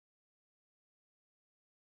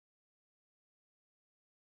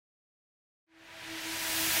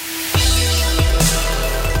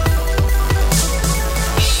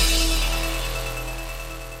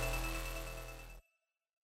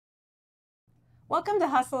Welcome to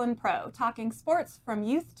Hustle and Pro, talking sports from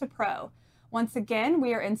youth to pro. Once again,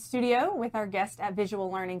 we are in studio with our guest at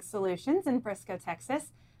Visual Learning Solutions in Frisco,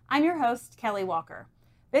 Texas. I'm your host, Kelly Walker.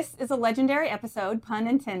 This is a legendary episode, pun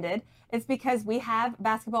intended. It's because we have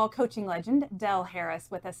basketball coaching legend Del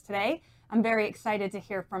Harris with us today. I'm very excited to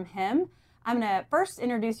hear from him. I'm going to first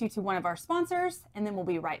introduce you to one of our sponsors, and then we'll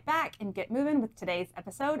be right back and get moving with today's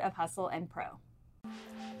episode of Hustle and Pro.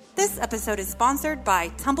 This episode is sponsored by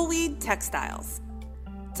Tumbleweed Textiles.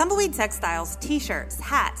 Tumbleweed Textiles t-shirts,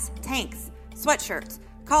 hats, tanks, sweatshirts,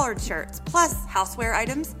 collared shirts, plus houseware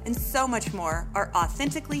items, and so much more are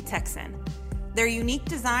authentically Texan. Their unique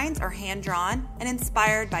designs are hand-drawn and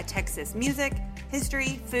inspired by Texas music,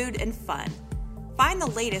 history, food, and fun. Find the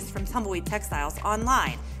latest from Tumbleweed Textiles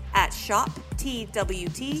online at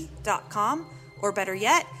shoptwt.com, or better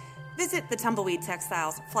yet, visit the Tumbleweed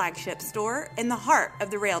Textiles flagship store in the heart of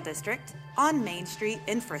the Rail District on Main Street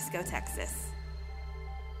in Frisco, Texas.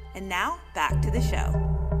 And now, back to the show.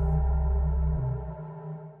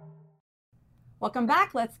 Welcome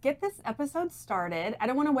back. Let's get this episode started. I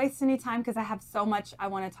don't want to waste any time because I have so much I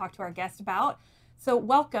want to talk to our guest about. So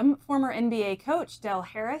welcome, former NBA coach Del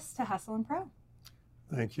Harris, to Hustle and Pro.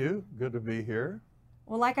 Thank you. Good to be here.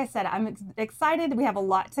 Well, like I said, I'm excited. We have a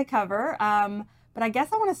lot to cover. But I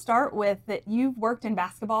guess I want to start with that you've worked in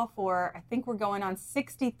basketball for, I think we're going on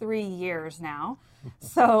 63 years now.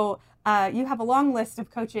 So you have a long list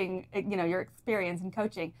of coaching, your experience in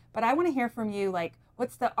coaching. But I want to hear from you, like,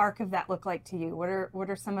 what's the arc of that look like to you? What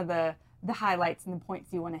are some of the highlights and the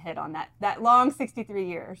points you want to hit on that long 63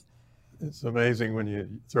 years? It's amazing when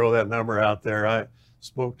you throw that number out there. I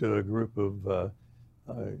spoke to a group of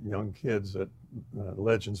young kids at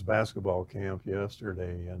Legends basketball camp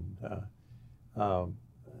yesterday, and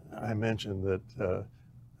I mentioned that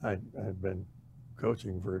I'd been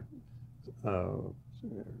coaching for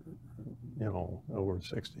over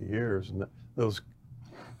 60 years, and those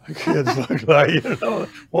kids look like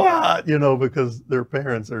what, because their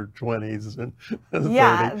parents are 20s and 30.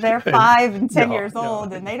 Yeah, they're 5 and 10 years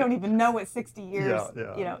old, and they don't even know what 60 years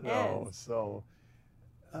is. So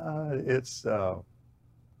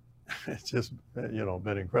it's just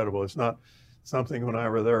been incredible. It's not something when I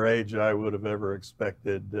were their age I would have ever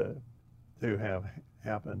expected to have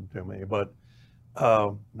happened to me. But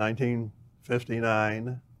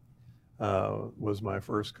 1959 was my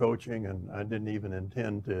first coaching, and I didn't even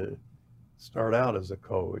intend to start out as a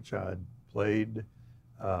coach. I'd played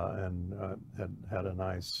and had a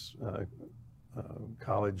nice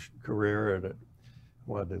college career at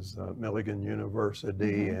Milligan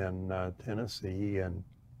University in Tennessee, and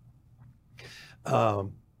I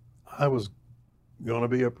was going to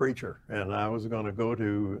be a preacher, and I was going to go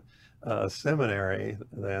to seminary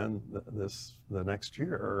then the next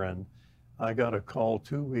year. And I got a call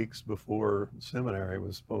 2 weeks before seminary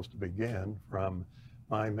was supposed to begin from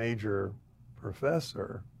my major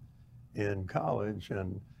professor in college,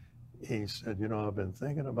 and he said, I've been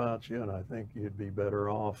thinking about you, and I think you'd be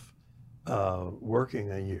better off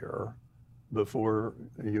working a year before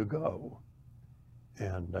you go.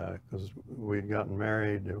 And because we'd gotten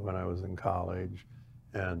married when I was in college,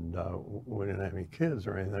 and we didn't have any kids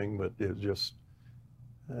or anything, but it was just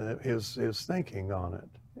his thinking on it.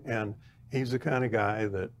 And he's the kind of guy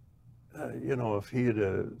that, if he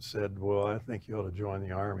had said, well, I think you ought to join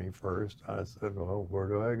the Army first, I said, well, where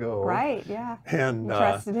do I go? Right, yeah. And you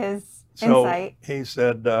trusted his So insight. he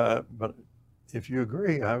said, but if you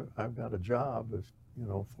agree, I've got a job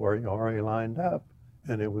for you already lined up.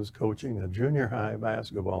 And it was coaching a junior high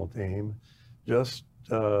basketball team just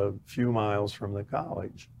a few miles from the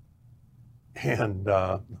college. And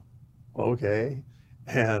okay.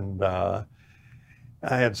 And I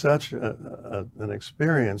had such an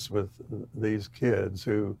experience with these kids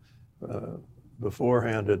who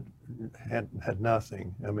beforehand had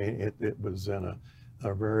nothing. I mean, it was in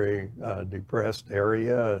a very depressed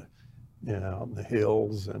area, out in the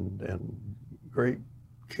hills, and great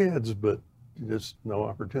kids, but just no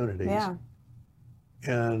opportunities. Yeah.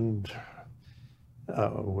 And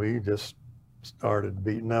we just started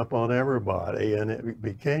beating up on everybody, and it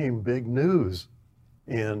became big news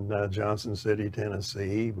in Johnson City,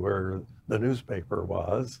 Tennessee, where the newspaper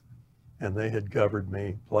was, and they had covered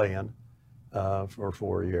me playing for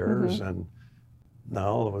 4 years. And now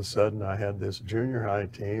all of a sudden I had this junior high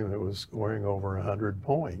team that was scoring over 100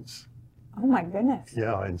 points. Oh my goodness.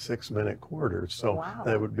 Yeah, in 6-minute quarters. So wow.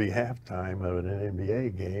 That would be halftime of an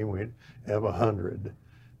NBA game. We'd have 100.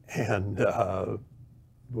 And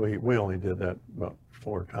we only did that about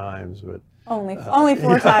 4 times, but only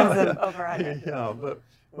 4 times of over 100. Yeah, but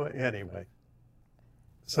anyway,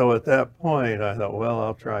 so at that point, I thought, well,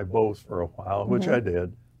 I'll try both for a while, which I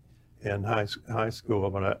did in high school.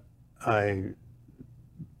 But I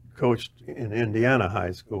coached in Indiana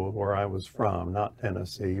high school, where I was from, not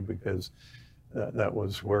Tennessee, because that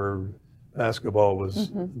was where basketball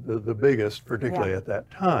was the biggest, particularly at that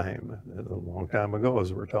time, a long time ago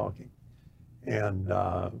as we're talking. And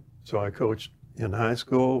so I coached in high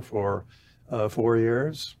school for 4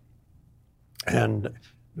 years. And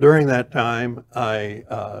during that time, I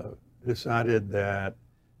decided that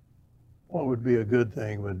what would be a good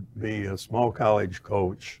thing would be a small college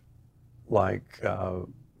coach like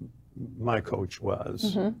my coach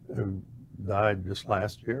was, who died just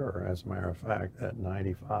last year, as a matter of fact, at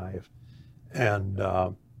 95. And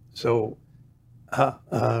so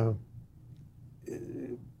I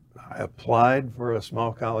applied for a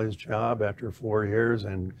small college job after 4 years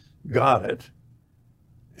and got it.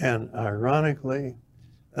 And ironically,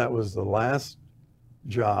 that was the last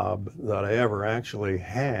job that I ever actually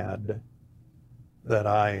had that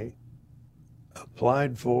I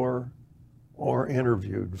applied for or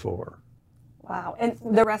interviewed for. Wow. And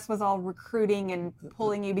the rest was all recruiting and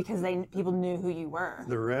pulling you because people knew who you were.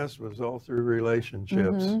 The rest was all through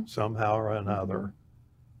relationships, somehow or another.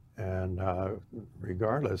 And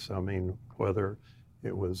regardless, I mean, whether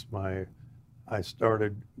it was I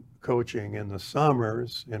started coaching in the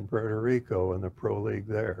summers in Puerto Rico in the pro league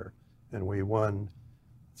there, and we won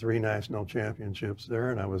 3 national championships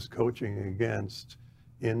there, and I was coaching against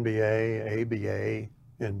NBA, ABA,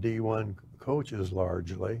 and D1 coaches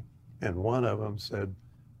largely. And one of them said,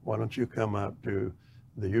 why don't you come up to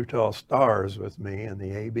the Utah Stars with me in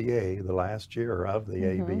the ABA, the last year of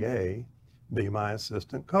the ABA, be my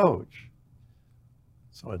assistant coach.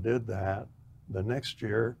 So I did that. The next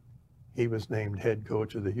year, he was named head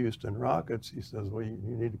coach of the Houston Rockets. He says, well, you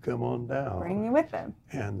need to come on down. Bring me with him.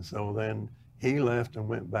 And so then he left and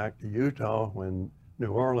went back to Utah when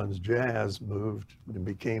New Orleans Jazz moved and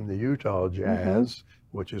became the Utah Jazz,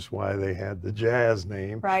 which is why they had the Jazz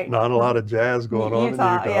name. Right. Not a lot of jazz going on in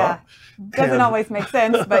Utah. Yeah. Doesn't always make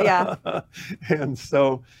sense, but yeah. And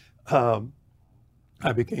so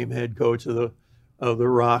I became head coach of the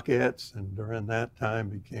Rockets, and during that time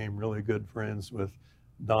became really good friends with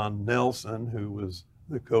Don Nelson, who was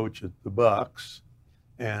the coach at the Bucks.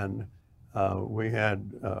 And we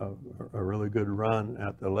had a really good run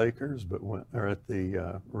at the Lakers, or at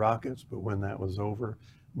the Rockets. But when that was over,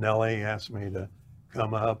 Nelly asked me to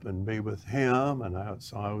come up and be with him, and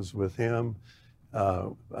so I was with him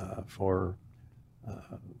for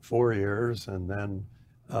 4 years, and then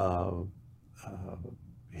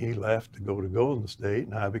he left to go to Golden State,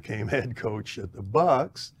 and I became head coach at the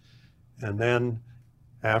Bucks. And then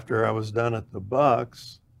after I was done at the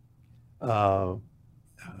Bucks,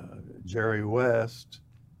 Jerry West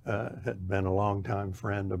had been a longtime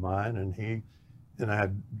friend of mine, and I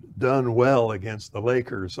had done well against the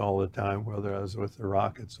Lakers all the time, whether I was with the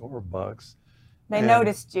Rockets or Bucks. They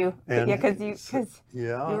noticed you, because you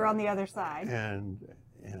were on the other side. And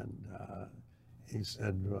he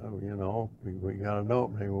said, well, you know, we got an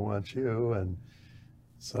opening, we want you. And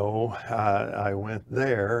so I went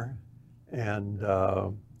there, and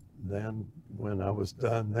then when I was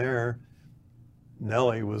done there,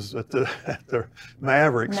 Nelly was at the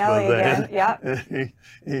Mavericks by then. And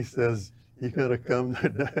he says, you could have come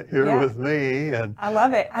here with me. And I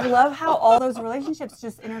love it. I love how all those relationships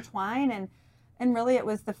just intertwine, and really it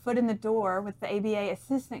was the foot in the door with the ABA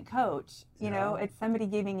assistant coach. You know, it's somebody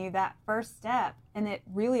giving you that first step, and it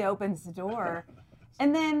really opens the door.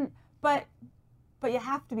 And then, but you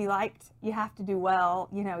have to be liked. You have to do well.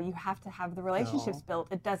 You know, you have to have the relationships built.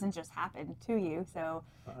 It doesn't just happen to you. So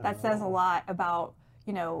that says a lot about,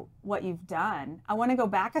 you know, what you've done. I want to go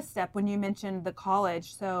back a step when you mentioned the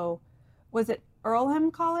college. So was it Earlham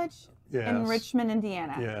College in Richmond,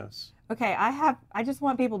 Indiana? Yes. Okay, I just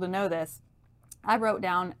want people to know this. I wrote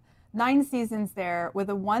down 9 seasons there with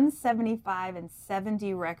a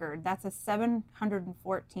 175-70 record. That's a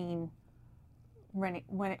 714 winning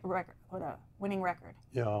record.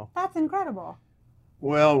 Yeah. That's incredible.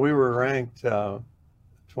 Well, we were ranked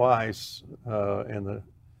twice in the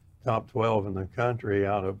top 12 in the country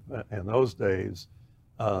in those days.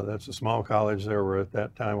 That's a small college. There were at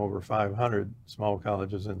that time over 500 small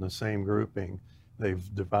colleges in the same grouping. They've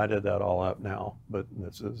divided that all up now, but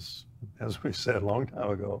this is, as we said, a long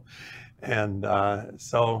time ago. And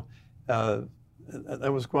so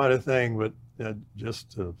that was quite a thing, but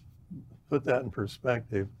just to put that in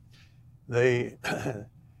perspective, they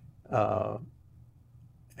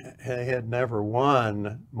had never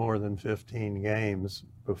won more than 15 games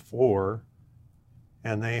before,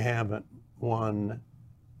 and they haven't won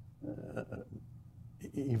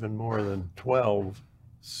even more than 12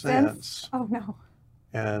 cents. Oh no.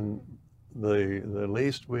 And the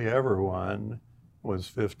least we ever won was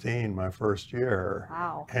 15 my first year.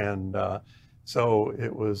 Wow. And so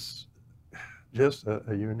it was just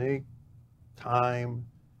a unique time,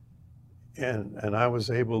 and I was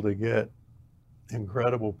able to get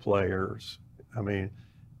incredible players. I mean,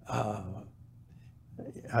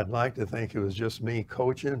 I'd like to think it was just me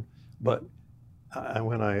coaching, but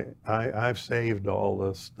I've saved all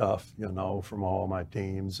the stuff, you know, from all my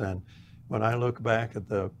teams, and when I look back at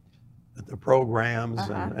the programs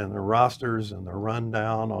and the rosters and the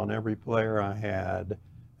rundown on every player I had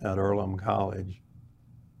at Earlham College,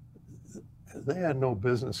 they had no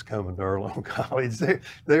business coming to Earlham College.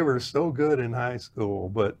 They were so good in high school,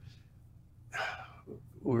 but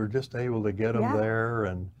we were just able to get them there.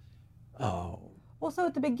 And well, so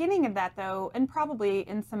at the beginning of that, though, and probably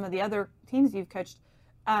in some of the other teams you've coached,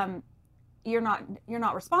 you're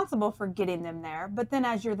not responsible for getting them there. But then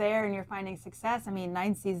as you're there and you're finding success, I mean,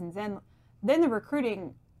 9 seasons in, then the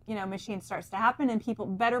recruiting, you know, machine starts to happen, and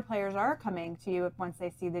better players are coming to you once they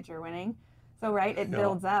see that you're winning. So, right, it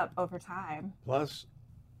builds up over time. Plus,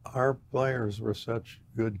 our players were such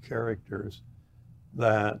good characters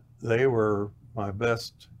that they were my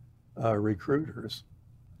best recruiters.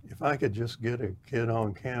 If I could just get a kid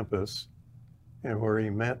on campus and where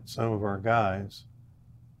he met some of our guys,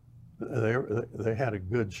 they had a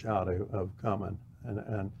good shot of coming.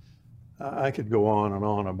 And I could go on and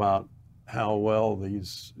on about how well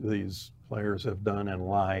these players have done in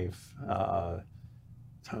life.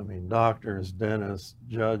 I mean, doctors, dentists,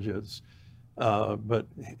 judges, but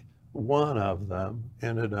one of them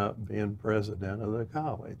ended up being president of the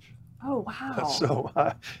college. Oh, wow. So,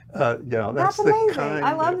 yeah, that's amazing.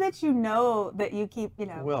 I love that you know that you keep, you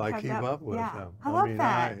know. Well, I keep up with them. I love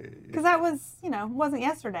that. Because that was, you know, wasn't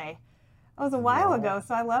yesterday. That was a while ago.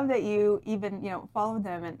 So I love that you even, you know, followed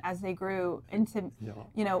them and as they grew into,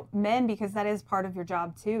 you know, men, because that is part of your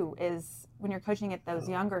job too, is when you're coaching at those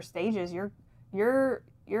younger stages, you're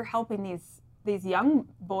helping these young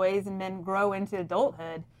boys and men grow into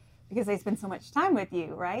adulthood, because they spend so much time with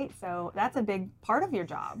you, right? So that's a big part of your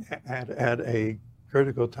job. At a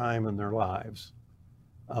critical time in their lives.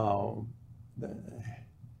 That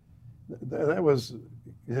was,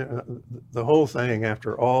 you know, the whole thing,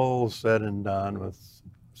 after all said and done with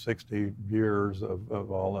 60 years of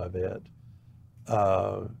all of it,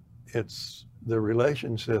 it's the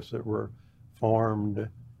relationships that were formed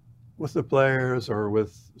with the players or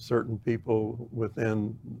with certain people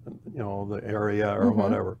within, you know, the area or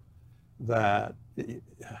whatever, that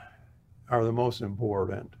are the most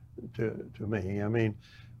important to me. I mean,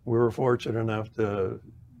 we were fortunate enough to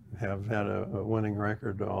have had a winning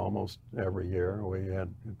record almost every year. We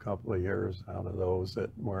had a couple of years out of those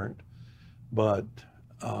that weren't, but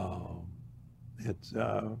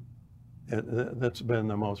that's been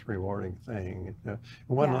the most rewarding thing.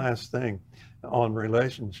 One last thing on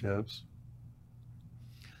relationships.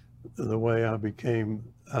 The way I became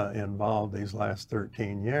involved these last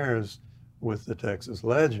 13 years with the Texas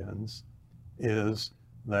Legends is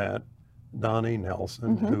that Donnie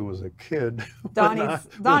Nelson, who was a kid. Donnie's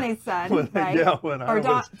son, right? Yeah,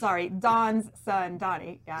 Don's son,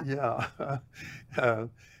 Donnie. Yeah. Yeah.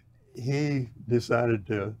 He decided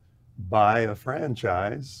to buy a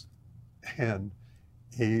franchise, and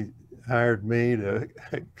he hired me to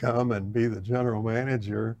come and be the general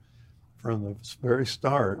manager from the very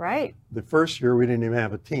start. Right. The first year we didn't even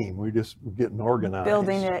have a team. We just were getting organized.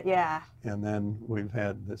 Building it, yeah. And then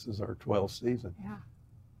this is our 12th season. Yeah.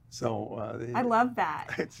 So I love that.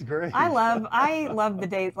 It's great. I love the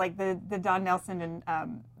days, like the Don Nelson and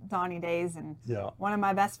Donnie days, and one of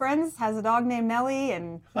my best friends has a dog named Nellie,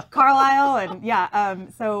 and Carlisle,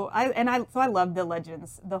 and so I love the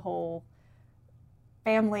Legends, the whole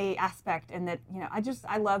family aspect, and that, you know,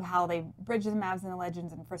 I love how they bridge the Mavs and the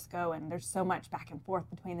Legends in Frisco, and there's so much back and forth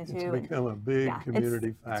between the two. It's become a big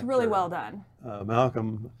community factor. It's really well done.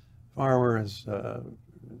 Malcolm Farmer has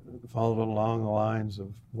followed along the lines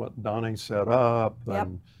of what Donnie set up,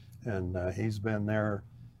 and he's been there.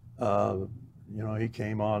 You know, he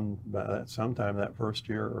came on sometime that first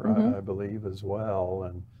year, I believe, as well,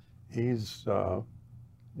 and he's done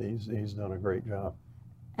a great job.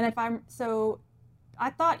 And I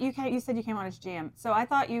thought you said you came on as GM, so I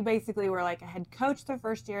thought you basically were like a head coach the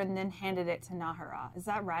first year and then handed it to Nahara. Is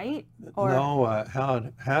that right? No, how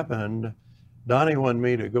it happened, Donnie wanted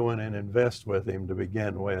me to go in and invest with him to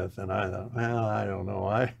begin with, and I thought, well, I don't know,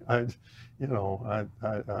 I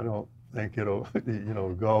don't think it'll, you know,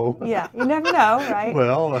 go. Yeah, you never know, right?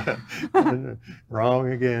 Well,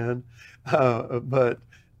 wrong again, but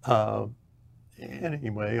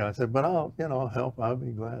anyway, I said, but I'll, help. I'll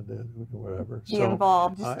be glad to do whatever. Be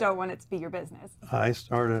involved. Just don't want it to be your business. I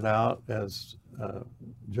started out as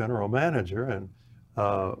general manager, and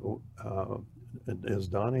it is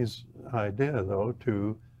Donnie's idea, though,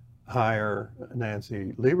 to hire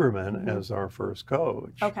Nancy Lieberman as our first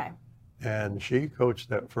coach. Okay. And she coached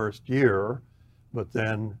that first year, but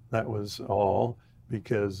then that was all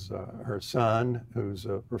because her son, who's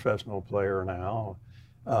a professional player now,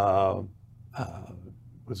 was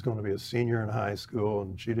going to be a senior in high school,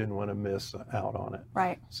 and she didn't want to miss out on it.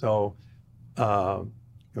 Right. So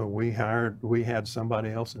we had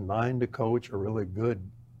somebody else in mind to coach, a really good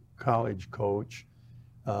college coach.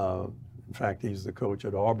 In fact, he's the coach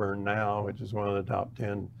at Auburn now, which is one of the top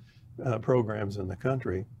 10 programs in the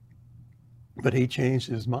country. But he changed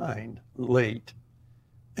his mind late,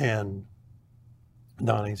 and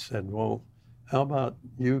Donnie said, well, how about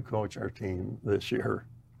you coach our team this year?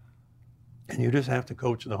 And you just have to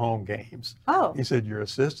coach the home games. Oh. He said, your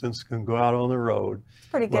assistants can go out on the road.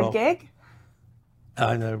 Pretty good gig.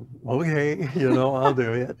 I know, okay, I'll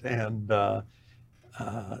do it. And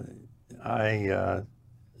I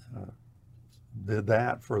did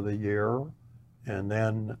that for the year. And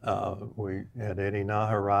then we had Eddie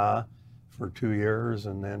Nahara for 2 years,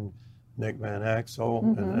 and then Nick Van Exel.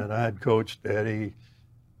 And I had coached Eddie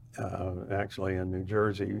actually in New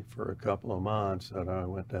Jersey for a couple of months, and I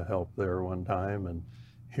went to help there one time, and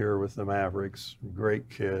here with the Mavericks. Great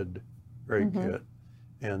kid.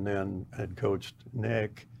 And then had coached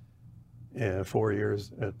Nick 4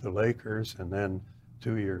 years at the Lakers, and then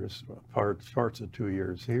 2 years, parts of 2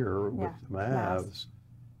 years here with the Mavs.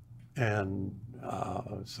 And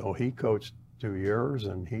so he coached 2 years,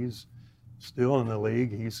 and he's still in the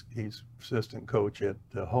league. He's assistant coach at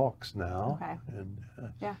the Hawks now. Okay. And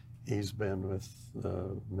he's been with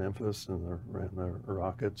Memphis and the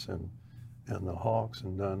Rockets and the Hawks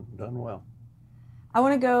and done well. I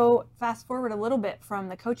want to go fast forward a little bit from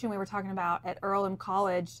the coaching we were talking about at Earlham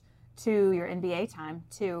College to your NBA time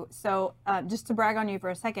too. So just to brag on you for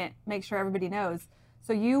a second, make sure everybody knows.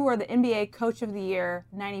 So you were the NBA Coach of the Year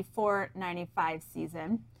 94-95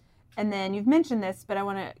 season. And then you've mentioned this, but I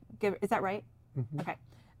want to give, is that right? Okay.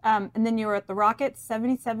 And then you were at the Rockets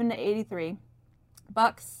 77-83,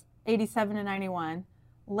 Bucks 87-91,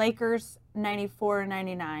 Lakers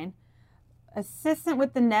 94-99, assistant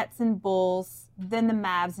with the Nets and Bulls, then the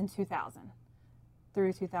Mavs in 2000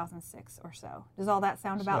 through 2006 or so. Does all that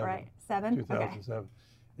sound about right? 2007. Okay.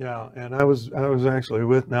 Yeah, and I was actually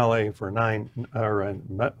with LA for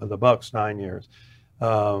the Bucks 9 years.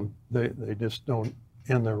 They just don't,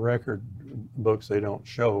 in the record books they don't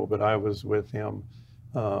show, but I was with him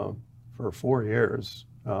for 4 years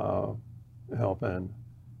helping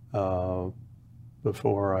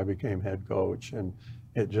before I became head coach, and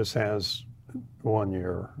it just has 1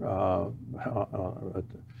 year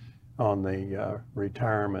on the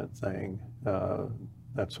retirement thing.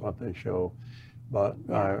 That's what they show, but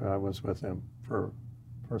I was with him for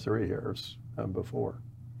 3 years before.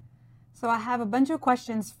 So I have a bunch of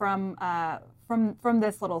questions from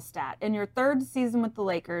this little stat. In your third season with the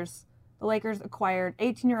Lakers acquired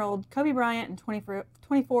 18-year-old Kobe Bryant and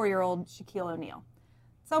 24-year-old Shaquille O'Neal.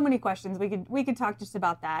 So many questions. We could talk just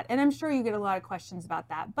about that, and I'm sure you get a lot of questions about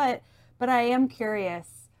that. But I am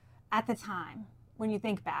curious, at the time when you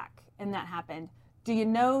think back and that happened, do you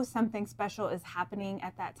know something special is happening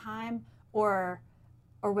at that time, or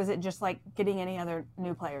was it just like getting any other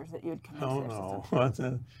new players that you would come into? Oh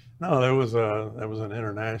no, no, there was an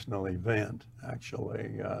international event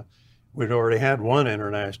actually. We'd already had one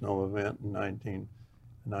international event in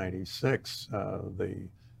 1996.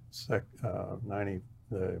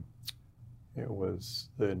 It was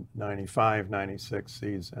the 95-96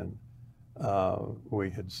 season.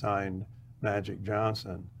 We had signed Magic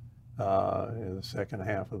Johnson in the second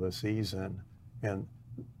half of the season, and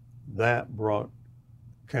that brought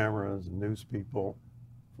cameras and news people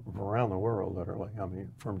from around the world, literally. I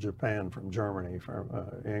mean, from Japan, from Germany, from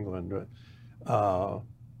England.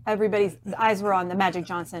 Everybody's eyes were on the Magic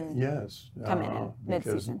Johnson. Yes, coming in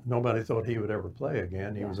mid-season. Because nobody thought he would ever play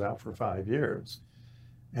again. He was out for 5 years,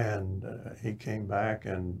 and he came back,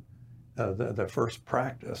 and the first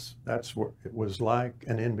practice, that's what it was like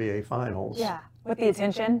an NBA Finals. Yeah, with the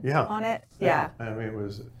attention on it. Yeah. I mean, it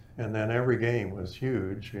was, and then every game was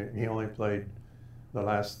huge. He only played the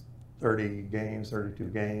last 32 games,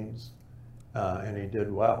 and he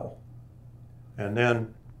did well. And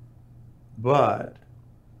then, but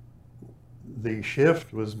the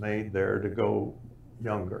shift was made there to go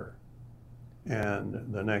younger.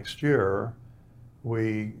 And the next year,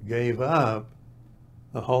 we gave up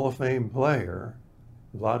the Hall of Fame player,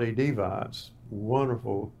 Vlade Divac,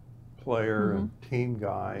 wonderful player and team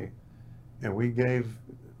guy, and we gave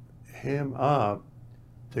him up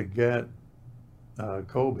to get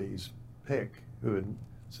Kobe's pick, who had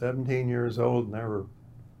 17 years old, never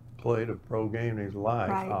played a pro game in his life,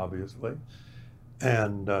 obviously,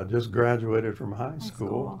 and just graduated from high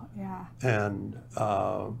school. Yeah. And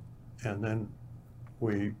then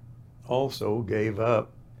we also gave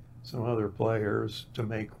up some other players to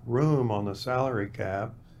make room on the salary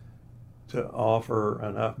cap to offer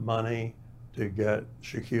enough money to get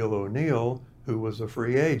Shaquille O'Neal, who was a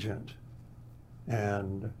free agent.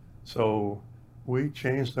 And so we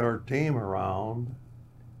changed our team around,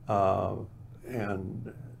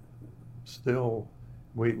 and still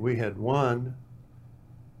we had won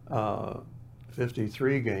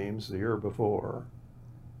 53 games the year before,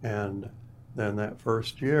 and then that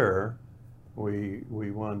first year we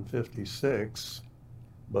won 56,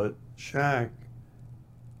 but Shaq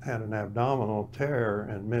had an abdominal tear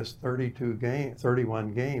and missed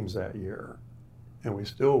 31 games that year, and we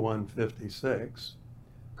still won 56.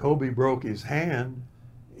 Kobe broke his hand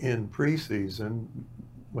in preseason,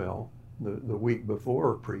 well, the week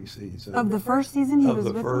before preseason. Of the first season he was with?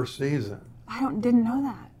 Of the first season. Didn't know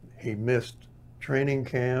that. He missed training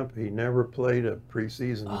camp. He never played a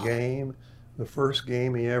preseason game. The first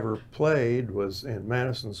game he ever played was in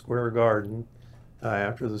Madison Square Garden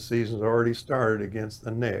after the season's already started against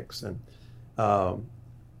the Knicks, and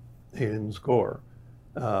he didn't score.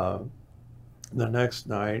 The next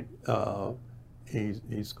night,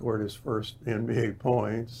 he scored his first NBA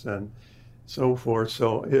points and so forth.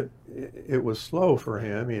 So it was slow for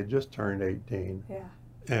him. He had just turned 18. Yeah.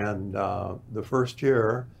 And the first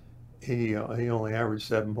year, he only averaged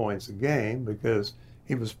 7 points a game because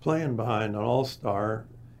he was playing behind an all-star,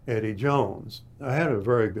 Eddie Jones. I had a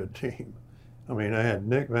very good team. I mean, I had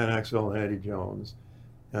Nick Van Exel and Eddie Jones,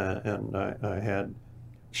 and I had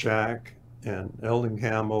Shaq and Eldon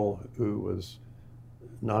Campbell, who was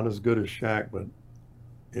not as good as Shaq, but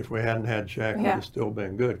if we hadn't had Shaq, we'd have still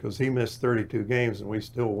been good, because he missed 32 games and we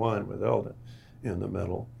still won with Eldon in the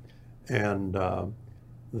middle. And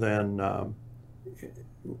then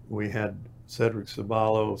we had Cedric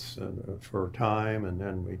Ceballos for a time, and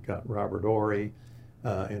then we got Robert Horry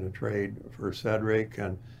in a trade for Cedric,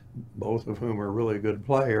 and both of whom are really good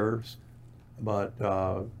players, but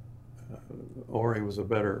Horry was a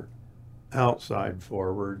better outside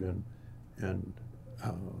forward, and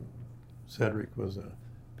Cedric was a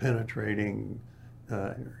penetrating,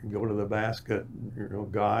 go to the basket,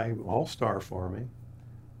 guy, all-star for me.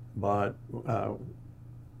 But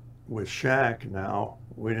with Shaq now,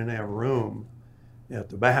 we didn't have room at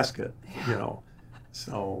the basket,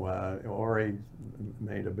 So Horry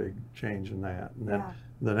made a big change in that. And then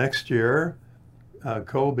the next year,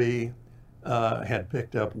 Kobe had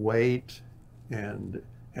picked up weight and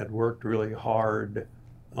had worked really hard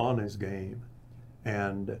on his game,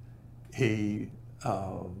 and he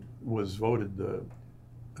was voted the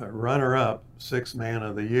runner-up sixth man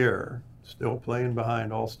of the year, still playing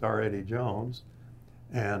behind all-star Eddie Jones.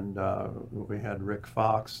 And we had Rick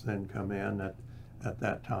Fox then come in at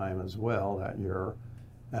that time as well that year,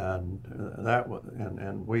 and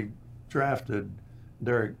and we drafted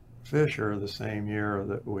Derek Fisher the same year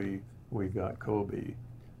that we got Kobe.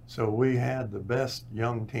 So we had the best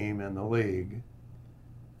young team in the league,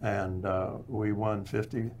 and we won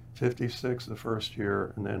 56 the first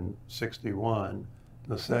year, and then 61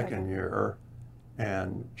 the second year.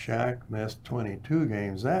 And Shaq missed 22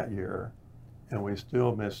 games that year, and we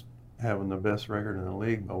still missed having the best record in the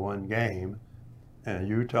league by one game. And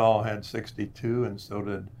Utah had 62, and so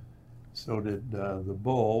did the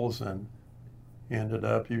Bulls, and ended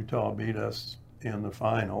up Utah beat us in the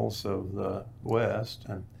finals of the West,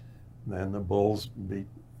 and then the Bulls beat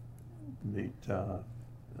Utah.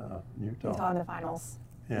 Utah in the finals.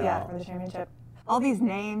 Yeah, for the championship. All these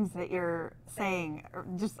names that you're saying are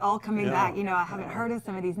just all coming back. I haven't heard of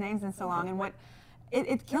some of these names in so long, and what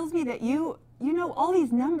it kills me that you know all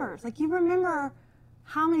these numbers. Like, you remember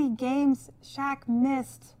how many games Shaq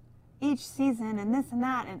missed each season and this and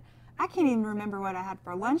that, and I can't even remember what I had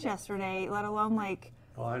for lunch yesterday, let alone like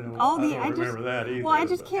I don't remember that either. Well, I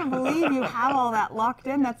just can't believe you have all that locked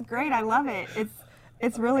in. That's great. I love it.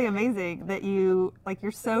 It's really amazing that you're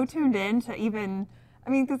so tuned in to even,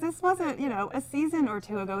 because this wasn't, a season or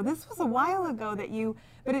two ago. This was a while ago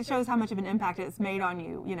but it shows how much of an impact it's made on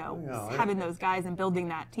you, having those guys and building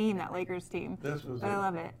that team, that Lakers team. I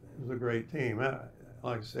love it. It was a great team.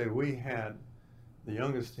 Like I say, we had the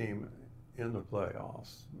youngest team in the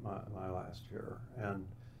playoffs my last year, and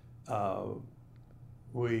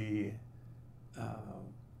we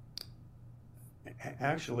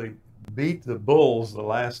actually beat the Bulls the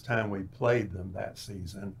last time we played them that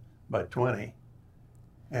season by 20,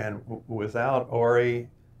 and without Ori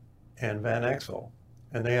and Van Exel,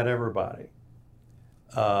 and they had everybody.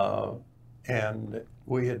 And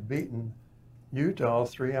we had beaten Utah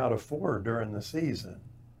 3 out of 4 during the season,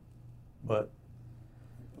 but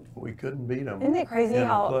we couldn't beat them. Isn't it crazy in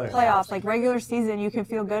how the playoffs, like regular season, you can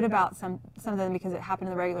feel good about some of them because it happened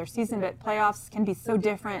in the regular season, but playoffs can be so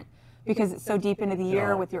different because it's so deep into the year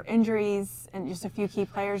Yeah. with your injuries and just a few key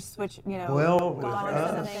players switch, Well, with gone or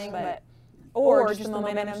us- something, but or just the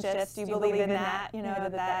momentum shifts. Do you believe in that?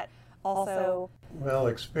 That also. Well,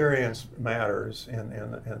 experience matters,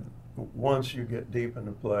 and once you get deep in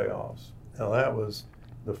the playoffs. Now that was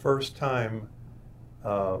the first time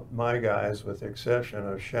my guys, with the exception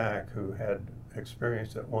of Shaq, who had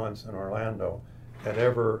experienced it once in Orlando, had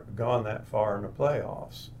ever gone that far in the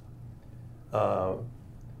playoffs.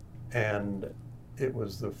 And it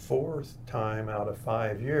was the 4th time out of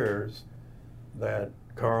 5 years that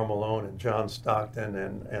Karl Malone and John Stockton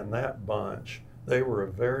and that bunch, they were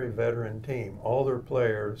a very veteran team. All their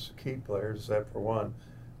players, key players except for one,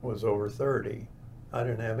 was over 30. I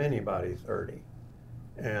didn't have anybody 30.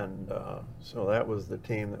 And so that was the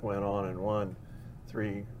team that went on and won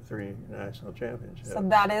three national championships. So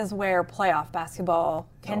that is where playoff basketball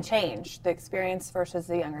can change, the experience versus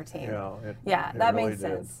the younger team. Yeah, it that really makes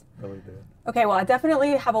sense. Really did. Okay, well, I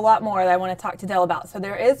definitely have a lot more that I want to talk to Dell about. So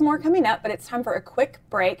there is more coming up, but it's time for a quick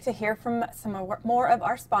break to hear from more of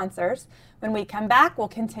our sponsors. When we come back, we'll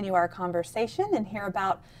continue our conversation and hear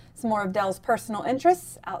about some more of Dell's personal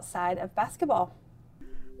interests outside of basketball.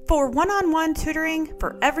 For one-on-one tutoring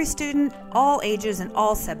for every student, all ages and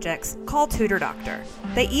all subjects, call Tutor Doctor.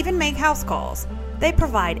 They even make house calls. They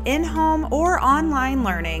provide in-home or online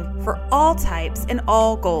learning for all types and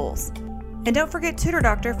all goals. And don't forget Tutor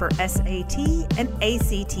Doctor for SAT and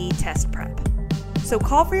ACT test prep. So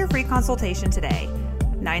call for your free consultation today,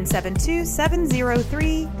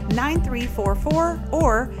 972-703-9344,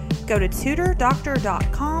 or go to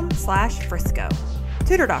tutordoctor.com/Frisco.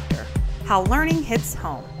 Tutor Doctor, how learning hits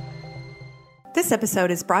home. This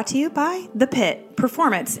episode is brought to you by The Pit,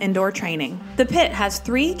 Performance Indoor Training. The Pit has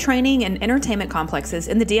 3 training and entertainment complexes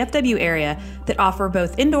in the DFW area that offer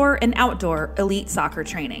both indoor and outdoor elite soccer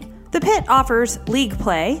training. The Pit offers league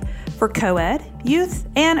play for co-ed, youth,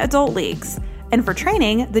 and adult leagues. And for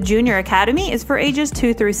training, the Junior Academy is for ages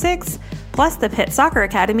 2 through 6, plus the Pit Soccer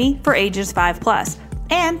Academy for ages 5+,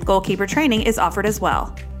 and goalkeeper training is offered as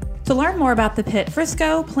well. To learn more about The Pit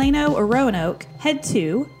Frisco, Plano, or Roanoke, head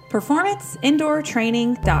to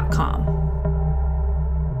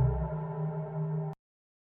performanceindoortraining.com.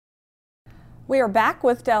 We are back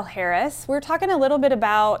with Dell Harris. We're talking a little bit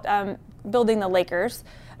about building the Lakers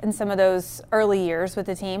in some of those early years with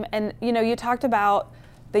the team. And, you talked about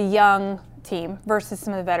the young team versus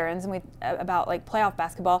some of the veterans and about like playoff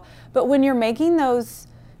basketball. But when you're making those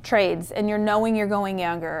trades and you're knowing you're going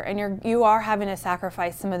younger and you are having to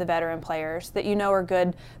sacrifice some of the veteran players that are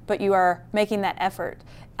good, but you are making that effort.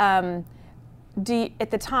 At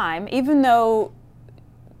the time, even though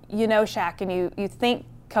you know Shaq and you think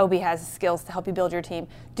Kobe has the skills to help you build your team,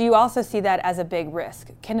 do you also see that as a big risk?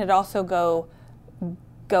 Can it also go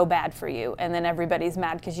bad for you and then everybody's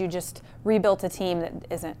mad because you just rebuilt a team that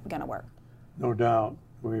isn't going to work? No doubt.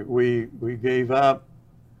 We gave up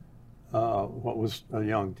what was a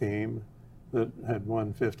young team that had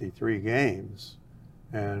won 53 games,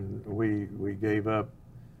 and we gave up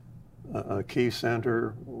a key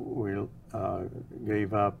center. We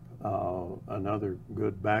gave up another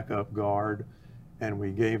good backup guard, and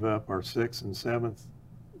we gave up our 6th and 7th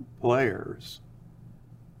players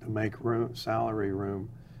to make salary room.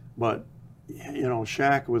 But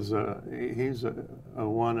Shaq was he's a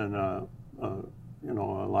one in a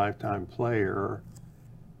lifetime player,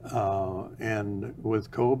 and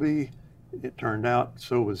with Kobe, it turned out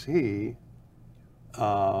so was he.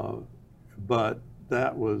 But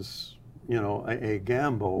that was a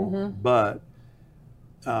gamble. Mm-hmm. But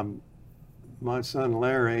my son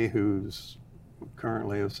Larry, who's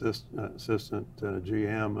currently assistant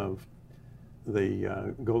GM of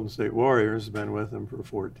the Golden State Warriors, been with them for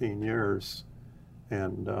 14 years,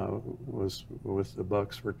 and was with the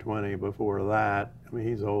Bucks for 20 before that. I mean,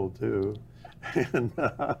 he's old too. And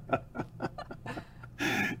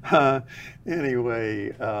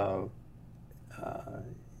anyway,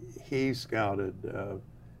 he scouted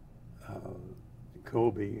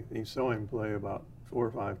Kobe. He saw him play about 4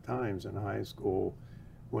 or 5 times in high school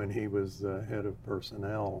when he was the head of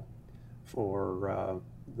personnel for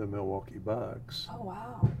the Milwaukee Bucks. Oh,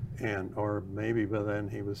 wow. Or maybe by then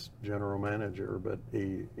he was general manager, but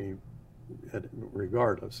he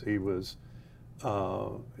regardless, he was.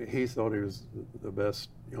 He thought he was the best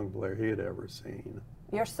young player he had ever seen.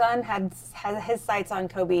 Your son had his sights on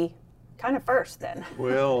Kobe kind of first then.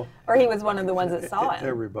 Well, or he was one of the ones that saw him.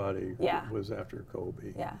 Everybody was after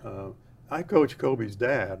Kobe. Yeah. I coached Kobe's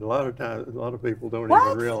dad. A lot of people don't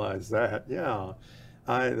even realize that. Yeah.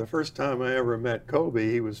 The first time I ever met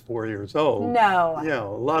Kobe, he was 4 years old. No. Yeah, a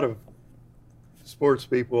lot of sports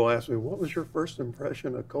people ask me, what was your first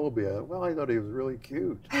impression of Kobe? Well, I thought he was really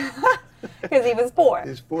cute. Because he was 4.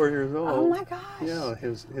 He's 4 years old. Oh my gosh. Yeah,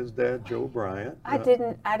 his dad, Joe Bryant. I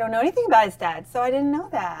don't know anything about his dad, so I didn't know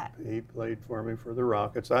that. He played for me for the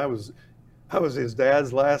Rockets. I was his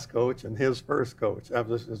dad's last coach and his first coach. I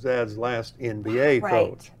was his dad's last NBA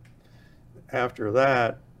coach. After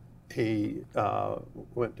that, he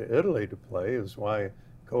went to Italy to play. Is why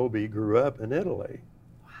Kobe grew up in Italy.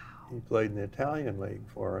 Wow. He played in the Italian league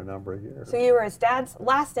for a number of years. So you were his dad's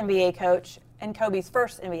last NBA coach and Kobe's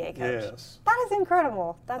first NBA coach. Yes. That is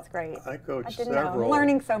incredible. That's great. I coached didn't several. know. I'm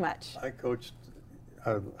learning so much.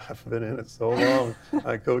 I've been in it so long.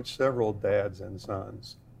 I coached several dads and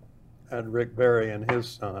sons. I had Rick Barry and his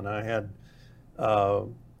son. I had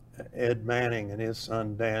Ed Manning and his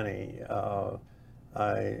son Danny.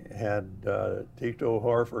 I had Tito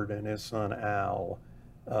Horford and his son Al.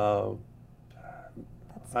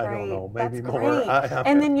 I don't know, maybe That's more. Great.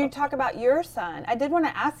 And then you talk about your son. I did want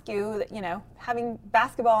to ask you, having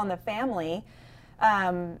basketball in the family,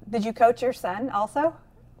 did you coach your son also?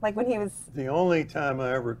 Like when he was... The only time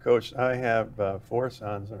I ever coached, I have 4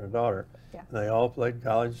 sons and a daughter. Yeah. They all played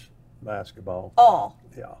college basketball. All?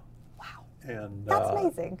 Yeah. Wow. And that's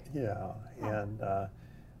amazing. Yeah. Wow.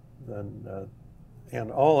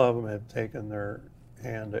 And all of them have taken their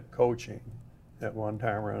hand at coaching at one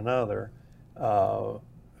time or another.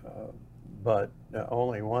 But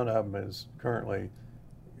only one of them is currently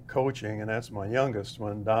coaching, and that's my youngest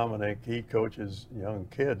one, Dominic. He coaches young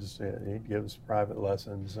kids. He gives private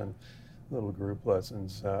lessons and little group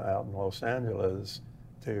lessons out in Los Angeles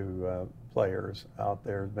to players out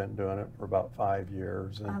there. Has been doing it for about 5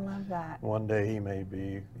 years. And I love that. one day he may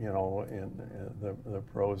be, in the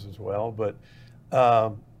pros as well. But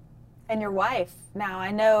and your wife, now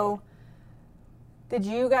I know. Did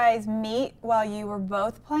you guys meet while you were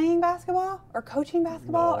both playing basketball or coaching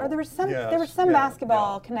basketball? No. Or there was some Yes.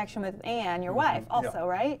 basketball connection with Ann, your wife, also,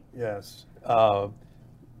 right? Yes.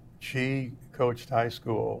 She coached high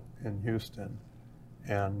school in Houston.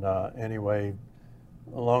 And anyway,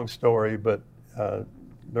 a long story, but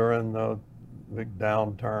during the big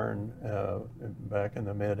downturn back in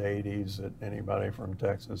the mid-'80s, that anybody from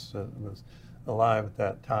Texas that was alive at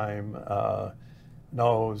that time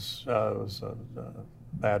knows, it was a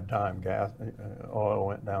bad time. Oil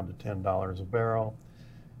went down to $10 a barrel.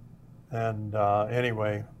 And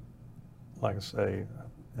anyway, like I say,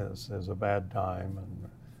 it was a bad time. And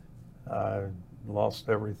I lost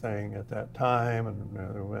everything at that time,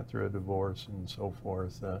 and we went through a divorce and so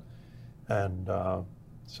forth.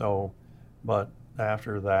 But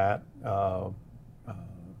after that,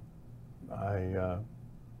 I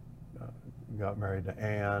got married to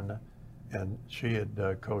Ann, and she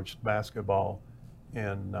had coached basketball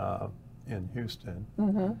in Houston.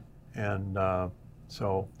 Mm-hmm. And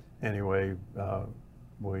so anyway,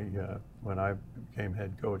 when I became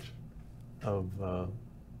head coach of the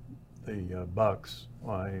Bucks,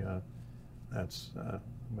 that's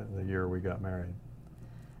the year we got married.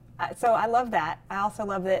 So I love that. I also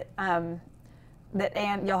love that that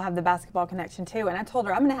Ann, y'all have the basketball connection too. And I told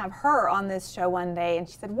her I'm going to have her on this show one day, and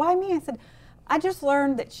she said, "Why me?" I said, "I just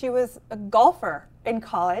learned that she was a golfer in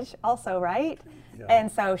college, also, right?" Yeah.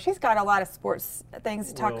 And so she's got a lot of sports things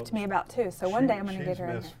to talk to me about too. So one day I'm going to get her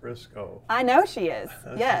in Miss here. Frisco. I know she is.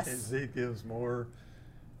 Yes. She gives more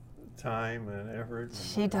time and effort.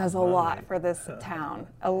 She does a lot for this town,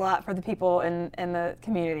 a lot for the people in the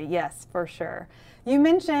community. Yes, for sure. You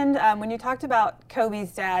mentioned when you talked about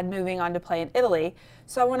Kobe's dad moving on to play in Italy.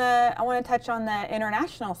 So I want to touch on the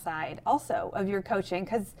international side also of your coaching,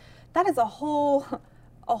 because that is a whole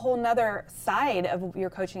nother side of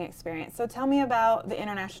your coaching experience. So tell me about the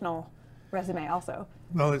international resume also.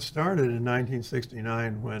 Well, it started in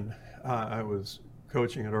 1969 when I was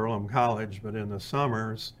coaching at Earlham College, but in the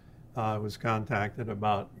summers I was contacted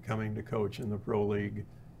about coming to coach in the Pro League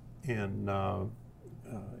in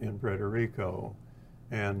Puerto Rico,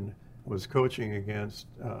 and was coaching against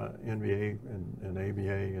NBA and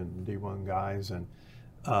ABA and D1 guys, and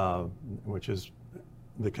which is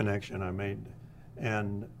the connection I made.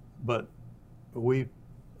 But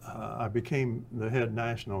I became the head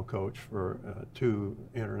national coach for 2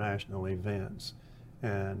 international events,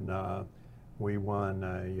 and we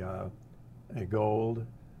won a gold,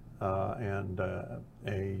 and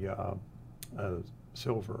a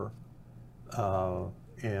silver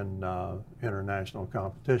in international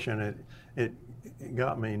competition. It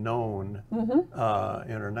got me known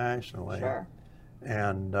internationally. Sure.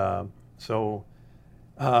 And so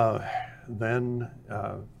then,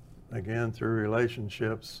 again, through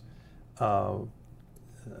relationships, the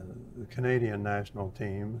Canadian national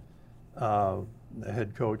team, the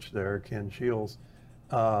head coach there, Ken Shields,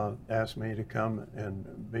 asked me to come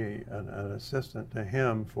and be an assistant to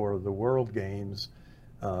him for the World Games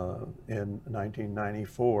in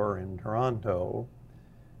 1994 in Toronto.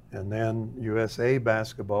 And then USA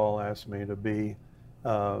Basketball asked me to be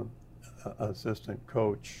assistant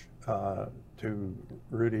coach to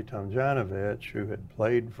Rudy Tomjanovich, who had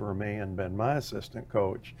played for me and been my assistant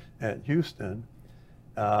coach at Houston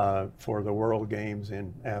for the World Games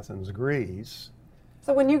in Athens, Greece.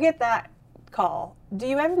 So when you get that call, do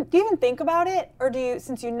you even think about it, or do you,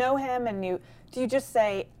 since you know him and do you just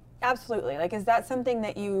say absolutely? Like, is that something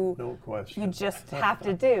that you No question. you just have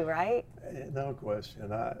to do, right? No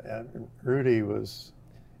question. Rudy was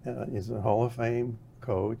he's a Hall of Fame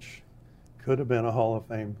coach. Could have been a Hall of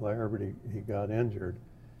Fame player, but he got injured.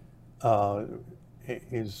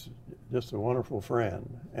 He's just a wonderful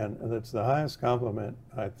friend, and that's the highest compliment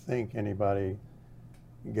I think anybody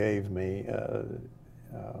gave me.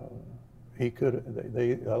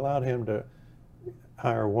 They allowed him to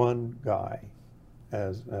hire one guy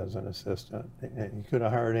as an assistant. He could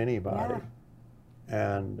have hired anybody.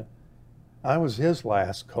 Yeah. And I was his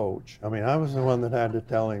last coach. I mean, I was the one that had to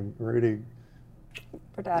tell him, Rudy,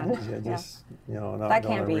 We're done. not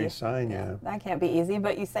going to re-sign you. That can't be easy,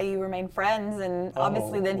 but you say you remain friends, and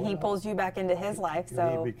obviously then he pulls you back into his life.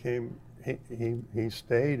 So he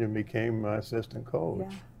stayed and became my assistant coach.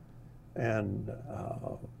 Yeah. And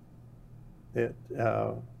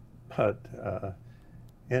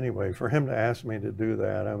anyway, for him to ask me to do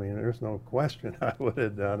that, I mean, there's no question I would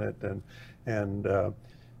have done it, and that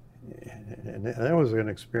was an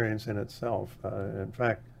experience in itself. In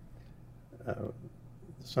fact,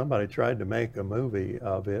 somebody tried to make a movie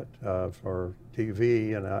of it for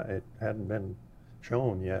TV, and it hadn't been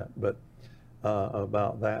shown yet, but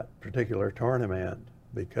about that particular tournament,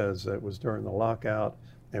 because it was during the lockout,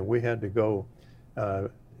 and we had to go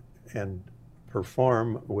and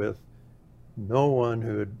perform with no one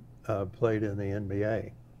who had played in the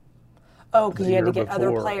NBA. Oh, because you had to year get other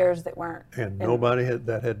before. players that weren't. And nobody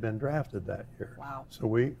that had been drafted that year. Wow. So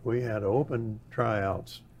we had open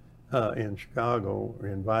tryouts in Chicago. We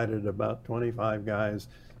invited about 25 guys.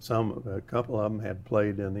 A couple of them had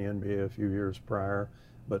played in the NBA a few years prior,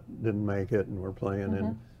 but didn't make it and were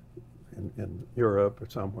playing in Europe or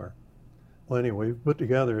somewhere. Well, anyway, we put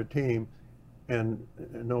together a team, and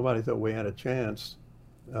nobody thought we had a chance,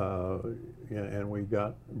 and we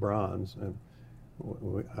got bronze. And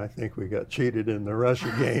I think we got cheated in the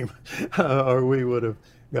Russia game, or we would have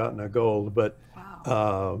gotten a gold. But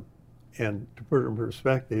wow. And to put it in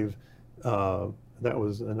perspective, that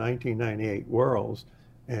was the 1998 Worlds,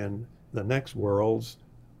 and the next Worlds,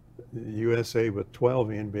 the USA with 12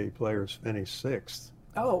 NBA players finished sixth.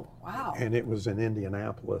 Oh, wow. And it was in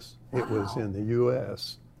Indianapolis. Wow. It was in the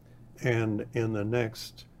U.S. And in the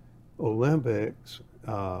next Olympics,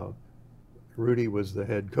 Rudy was the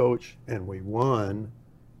head coach, and we won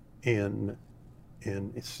in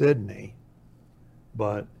Sydney,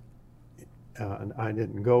 but and I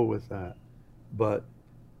didn't go with that. But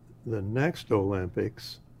the next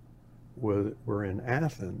Olympics were in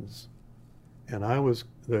Athens, and I was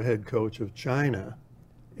the head coach of China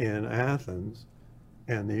in Athens,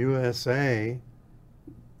 and the USA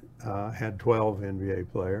had 12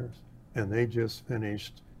 NBA players, and they just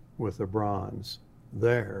finished with a bronze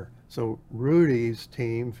there. So Rudy's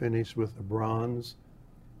team finished with a bronze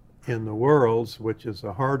in the Worlds, which is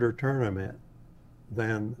a harder tournament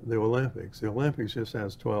than the Olympics. The Olympics just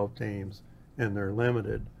has 12 teams, and they're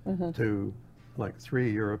limited to like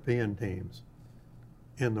 3 European teams.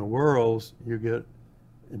 In the Worlds, you get,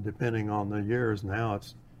 depending on the years, now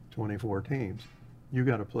it's 24 teams. You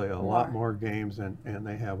got to play a lot more games, and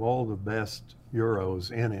they have all the best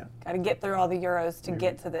Euros in it. Got to get through all the Euros to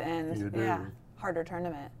get to the end. You do. Yeah, harder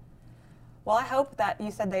tournament. Well, I hope that you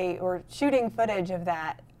said they were shooting footage of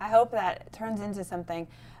that. I hope that turns into something.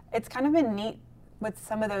 It's kind of been neat with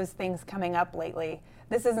some of those things coming up lately.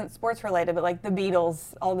 This isn't sports related, but like the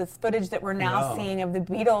Beatles, all this footage that we're now seeing of the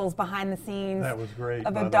Beatles behind the scenes. That was great.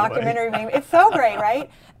 Of a documentary. It's so great, right?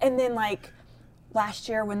 And then like last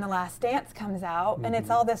year when The Last Dance comes out, and it's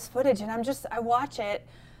all this footage, and I watch it.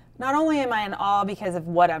 Not only am I in awe because of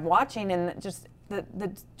what I'm watching and just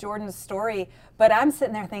the Jordan's story, but I'm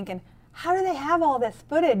sitting there thinking, how do they have all this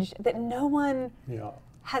footage that no one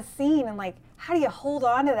has seen? And like, how do you hold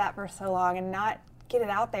on to that for so long and not get it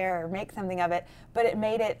out there or make something of it? But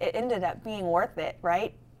it ended up being worth it,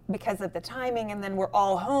 right? Because of the timing, and then we're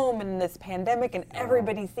all home in this pandemic and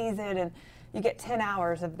everybody sees it, and you get 10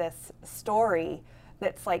 hours of this story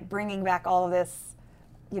that's like bringing back all of this,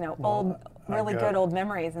 really good old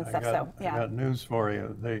memories and stuff. I got news for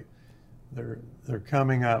you. They're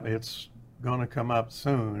coming up. It's going to come up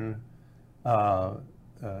soon. The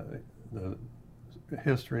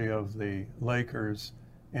history of the Lakers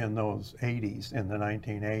in those 80s, in the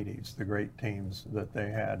 1980s, the great teams that they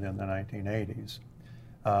had in the 1980s.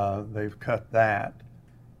 They've cut that.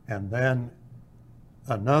 And then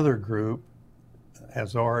another group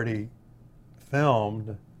has already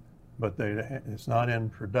filmed, but it's not in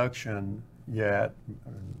production yet.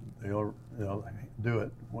 They'll do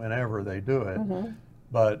it whenever they do it. Mm-hmm.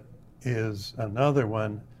 But is another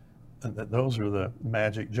one, those are the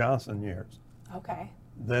Magic Johnson years. Okay.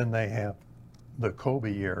 Then they have the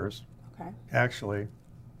Kobe years. Okay. Actually,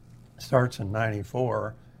 starts in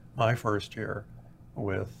 '94, my first year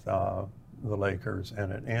with the Lakers,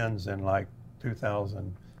 and it ends in like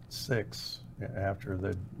 2006 after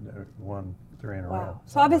they won 3 in a row.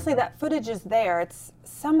 So obviously that footage is there. It's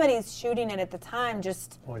somebody's shooting it at the time,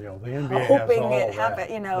 just the NBA hoping has all it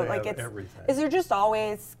happens. it's everything. Is there just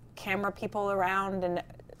always camera people around, and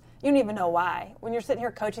you don't even know why? When you're sitting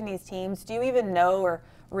here coaching these teams, do you even know or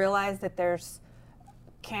realize that there's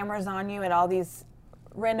cameras on you at all these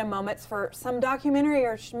random moments for some documentary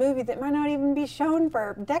or movie that might not even be shown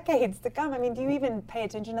for decades to come? I mean, do you even pay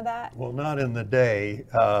attention to that? Well, not in the day,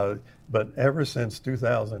 but ever since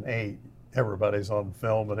 2008, everybody's on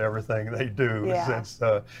film and everything they do since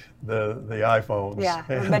the iPhones. Yeah,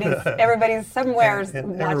 everybody's somewhere and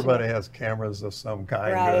watching everybody it. has cameras of some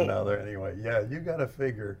kind or another. Anyway, you got to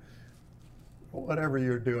figure whatever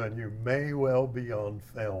you're doing, you may well be on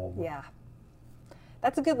film. Yeah.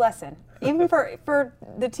 That's a good lesson, even for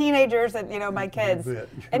the teenagers and my kids.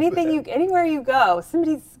 Anywhere you go,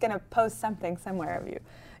 somebody's gonna post something somewhere of you.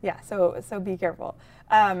 Yeah, so be careful.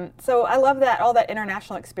 So I love all that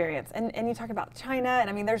international experience, and you talk about China, and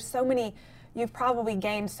I mean, there's so many. You've probably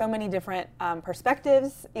gained so many different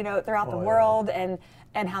perspectives, throughout the world, and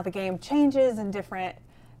how the game changes and different,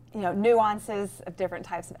 nuances of different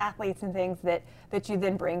types of athletes and things that you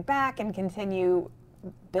then bring back and continue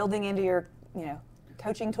building into your,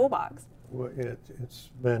 coaching toolbox. Well, it's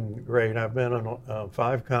been great. I've been on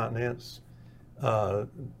 5 continents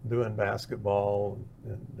doing basketball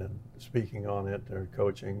and speaking on it or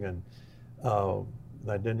coaching. And I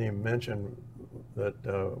didn't even mention that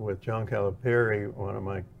with John Calipari, one of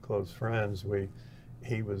my close friends,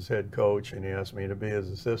 he was head coach, and he asked me to be his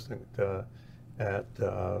assistant at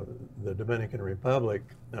the Dominican Republic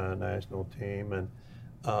national team. And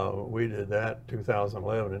we did that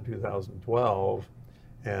 2011 and 2012.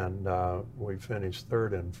 And we finished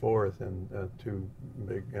 3rd and 4th in 2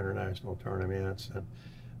 big international tournaments. And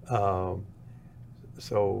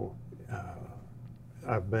so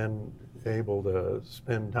I've been able to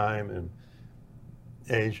spend time in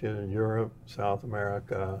Asia, Europe, South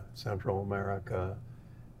America, Central America,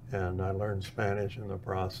 and I learned Spanish in the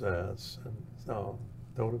process. And so,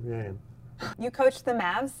 todo bien. You coached the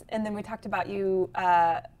Mavs, and then we talked about you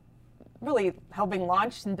really helping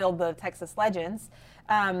launch and build the Texas Legends.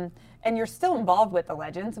 And you're still involved with the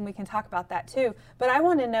Legends, and we can talk about that too. But I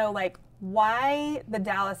want to know, why the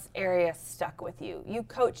Dallas area stuck with you. You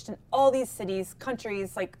coached in all these cities,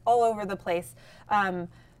 countries, all over the place.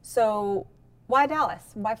 So why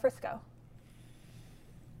Dallas? Why Frisco?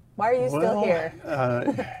 Why are you still here?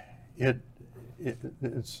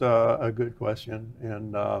 It's a good question,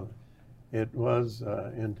 and it was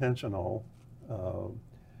intentional.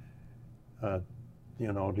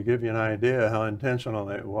 To give you an idea how intentional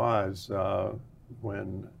it was,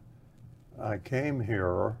 when I came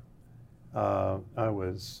here, I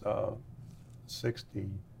was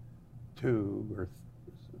 62 or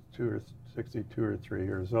 3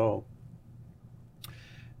 years old.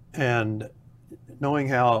 And knowing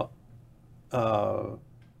how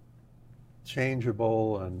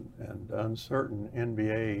changeable and uncertain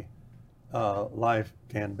NBA life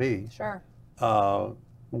can be, sure.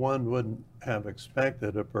 One wouldn't have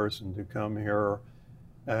expected a person to come here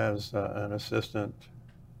as an assistant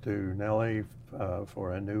to Nelly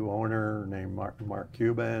for a new owner named Mark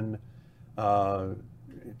Cuban, to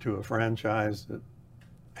a franchise that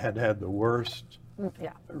had the worst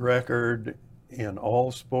record in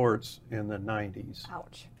all sports in the 90s.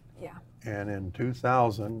 Ouch. Yeah. And in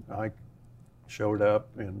 2000, I showed up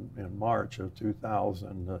in March of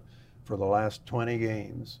 2000. for the last 20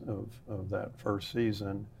 games of that first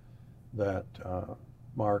season that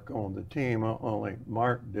Mark owned the team. Only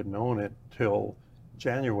Mark didn't own it till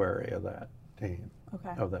January of that team,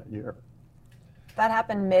 of that year. That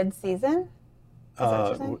happened mid-season?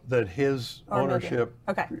 That his ownership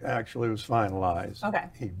actually was finalized. Okay.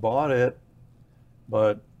 He bought it,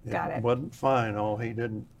 but Got it. wasn't final. He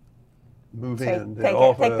didn't move Take in to the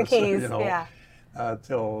office, keys, you know, yeah.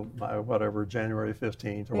 till whatever, January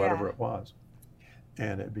 15th or whatever it was.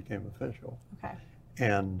 And it became official. Okay.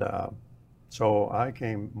 And so I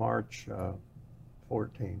came March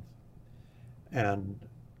 14th, and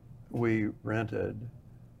we rented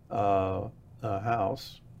a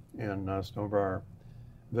house in Stonebriar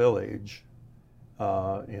Village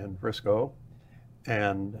in Frisco,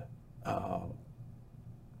 and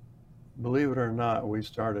believe it or not, we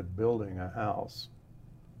started building a house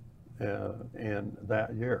in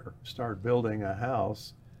that year. Started building a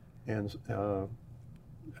house in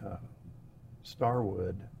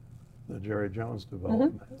Starwood, the Jerry Jones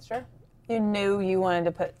development. Mm-hmm. Sure. You knew you wanted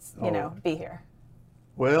to put, be here.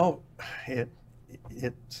 Well, it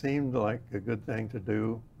seemed like a good thing to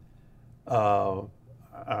do.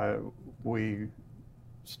 We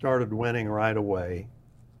started winning right away,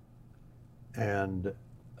 and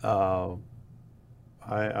I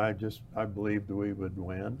believed we would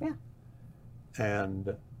win. Yeah.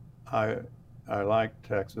 And I liked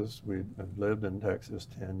Texas. We lived in Texas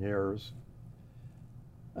 10 years.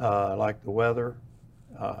 I liked the weather,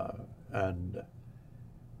 and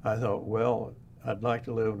I thought, well, I'd like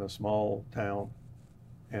to live in a small town,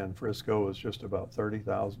 and Frisco was just about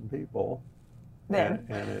 30,000 people. Then.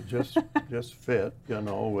 And it just fit,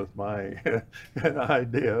 with my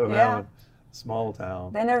idea of having a small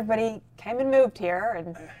town. Then everybody came and moved here,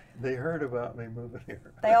 and They heard about me moving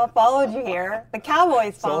here. they all followed you here. The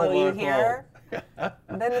Cowboys follow all you my here.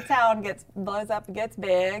 And then the town blows up and gets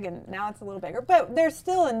big, and now it's a little bigger. But there's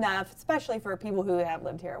still enough, especially for people who have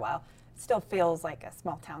lived here a while. It still feels like a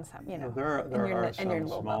small town, There are some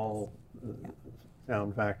small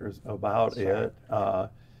town factors about it,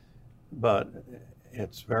 but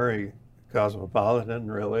it's very cosmopolitan,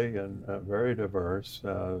 really, and very diverse.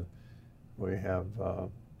 We have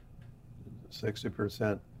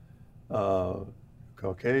 60%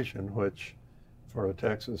 Caucasian, which for a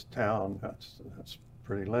Texas town, that's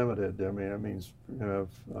pretty limited. I mean, it means you have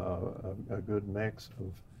a good mix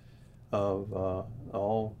of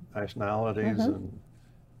all nationalities, and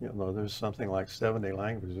there's something like 70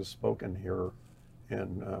 languages spoken here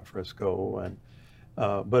in Frisco. And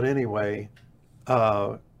but anyway,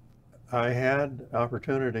 I had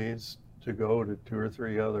opportunities to go to 2 or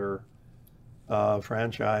 3 other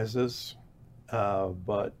franchises,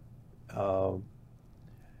 but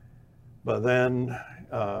then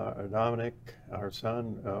Dominic, our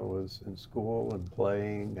son, was in school and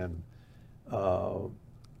playing, and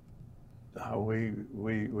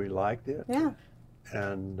we liked it. Yeah.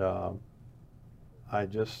 And I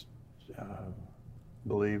just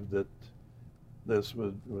believed that this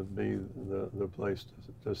would be the place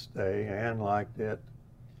to stay, and liked it.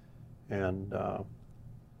 And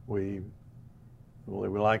we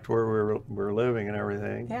liked where we were living and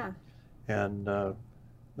everything. Yeah. And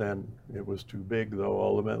then it was too big, though,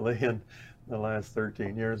 ultimately. In the last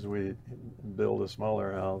 13 years, we built a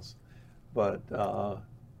smaller house. But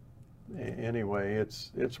anyway,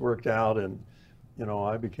 it's worked out, and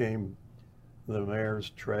I became the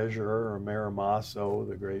mayor's treasurer, or Mayor Masso,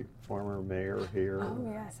 the great former mayor here. Oh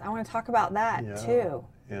yes, I want to talk about that too.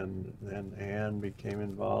 And then Ann became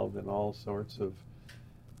involved in all sorts of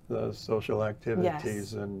the social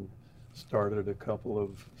activities, and started a couple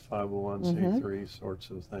of 501c3 sorts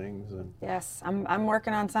of things. And yes, I'm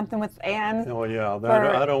working on something with Ann. Oh yeah,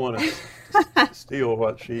 I don't want to steal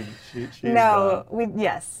what she's no,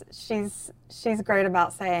 done. She's great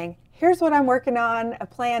about saying, here's what I'm working on, a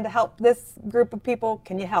plan to help this group of people.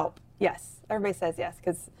 Can you help? Yes, everybody says yes,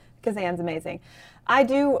 because Ann's amazing. I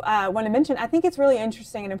do want to mention, I think it's really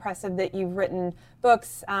interesting and impressive that you've written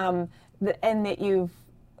books, and that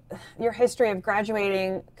your history of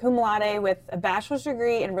graduating cum laude with a bachelor's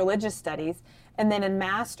degree in religious studies and then a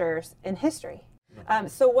master's in history.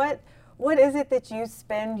 So what is it that you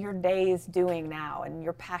spend your days doing now, and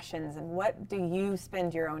your passions, and what do you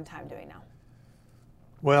spend your own time doing now?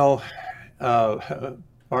 Well,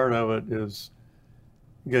 part of it is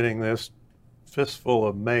getting this fistful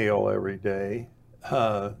of mail every day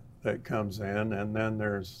that comes in, and then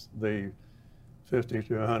there's the 50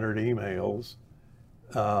 to 100 emails.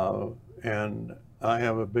 And I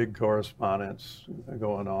have a big correspondence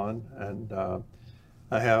going on, and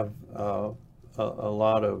I have a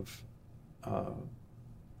lot of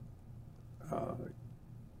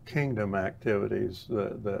kingdom activities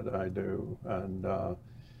that I do, and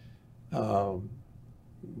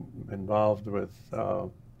involved with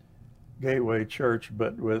Gateway Church,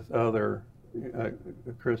 but with other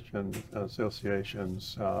Christian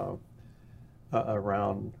associations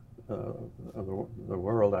around the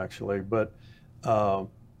world, actually, but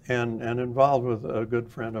and involved with a good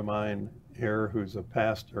friend of mine here who's a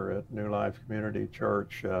pastor at New Life Community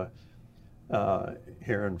Church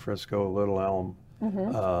here in Frisco, Little Elm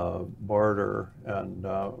border, and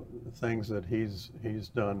things that he's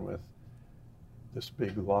done with this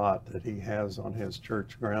big lot that he has on his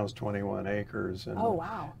church grounds, 21 acres. And oh,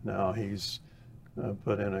 wow. Now he's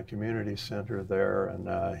put in a community center there,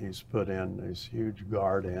 and he's put in these huge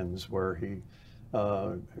gardens where he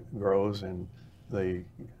grows, and they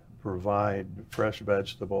provide fresh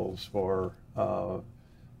vegetables for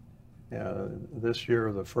this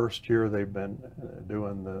year, the first year they've been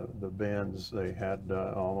doing the bins, they had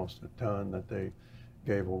almost a ton that they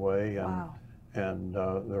gave away, and wow. And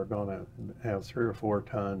they're going to have 3 or 4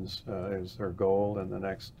 tons is their goal in the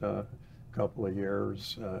next couple of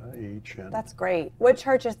years each. And that's great. What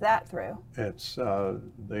church is that through? it's the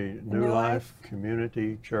New Life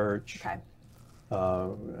Community Church. Okay.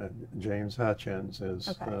 James Hutchins is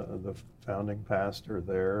Okay. the founding pastor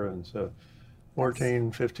there, and it's a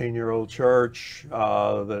 14, 15-year-old church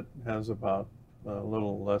that has about a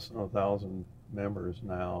little less than 1,000 members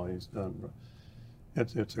now. He's done.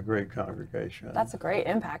 It's a great congregation. That's a great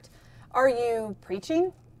impact. Are you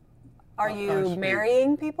preaching? Are I you speak.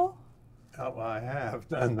 marrying people? Oh, I have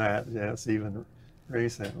done that, yes, even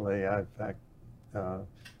recently. In fact,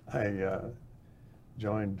 I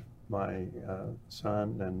joined my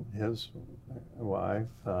son and his wife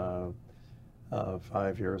 5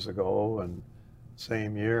 years ago, and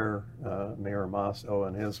same year, Mayor Masso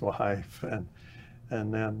and his wife, and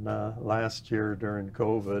then last year during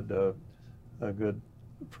COVID, a good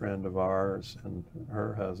friend of ours and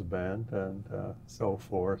her husband, and so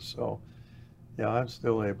forth. So, yeah, I'm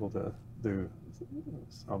still able to do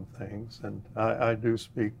some things, and I do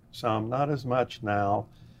speak some, not as much now.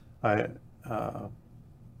 I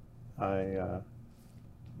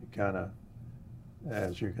kind of,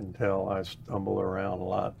 as you can tell, I stumble around a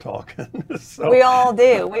lot talking. So. We all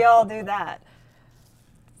do. We all do that.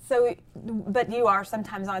 So, but you are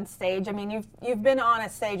sometimes on stage. I mean, you've been on a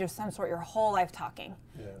stage of some sort your whole life talking.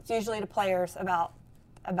 Yes. It's usually to players about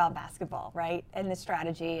basketball, right? And the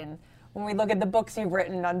strategy. And when we look at the books you've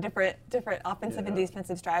written on different offensive and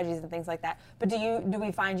defensive strategies and things like that. But do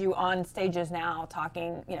we find you on stages now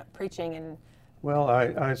talking, preaching and? Well,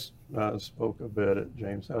 I spoke a bit at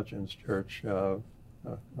James Hutchins Church a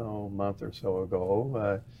month or so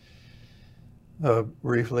ago,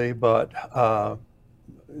 briefly, but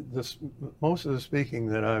most of the speaking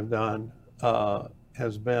that I've done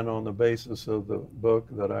has been on the basis of the book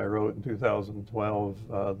that I wrote in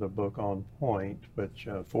 2012, the book On Point, which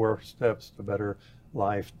 4 Steps to Better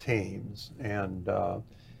Life Teams, and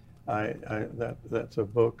that's a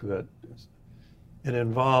book that it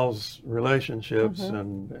involves relationships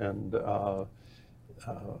and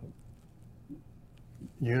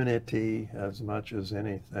unity as much as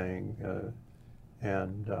anything,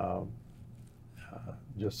 and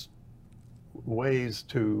just ways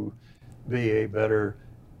to be a better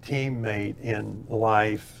teammate in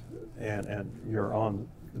life, and you're on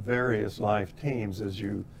various life teams as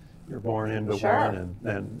you're born into one, and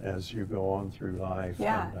then as you go on through life.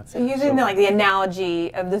 Yeah. And, so using the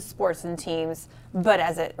analogy of the sports and teams, but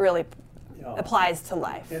as it really applies to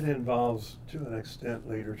life. It involves, to an extent,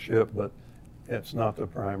 leadership, but it's not the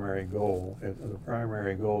primary goal. The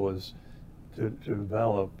primary goal is to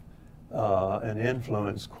develop an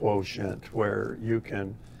influence quotient where you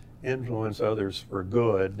can influence others for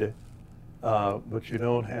good, but you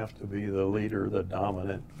don't have to be the leader, the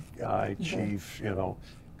dominant guy, chief,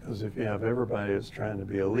 because if you have everybody that's trying to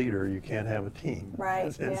be a leader, you can't have a team.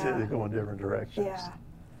 Right. They go in different directions. Yeah.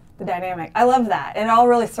 The dynamic. I love that. And it all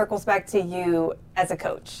really circles back to you as a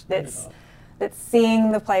coach. That's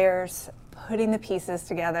seeing the players, putting the pieces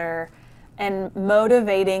together, and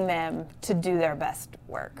motivating them to do their best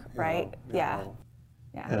work, right? Yeah.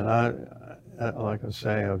 And I, like I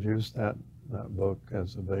say, I've used that book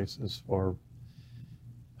as a basis for,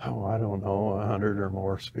 I don't know, 100 or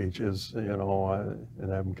more speeches. I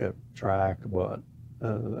haven't kept track, but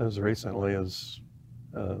as recently as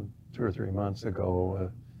 2 or 3 months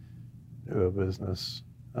ago, to a business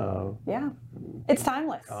it's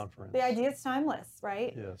timeless. conference. The idea is timeless,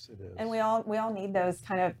 right? Yes, it is. And we all need those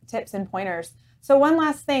kind of tips and pointers. So one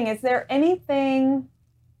last thing, is there anything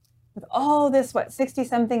with all this,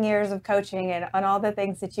 60-something years of coaching and all the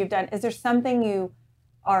things that you've done, is there something you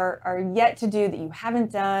are yet to do that you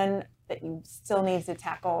haven't done that you still need to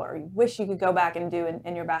tackle, or you wish you could go back and do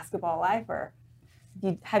in your basketball life, or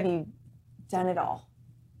have you done it all?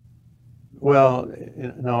 Well,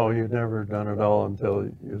 no, you've never done it all until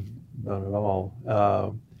you've done it all.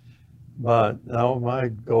 But now my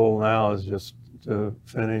goal now is just to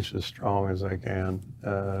finish as strong as I can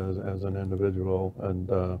as an individual,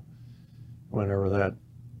 and whenever that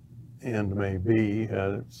end may be,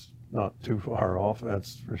 it's not too far off,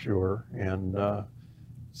 that's for sure. And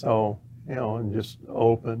so, you know, and just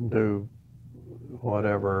open to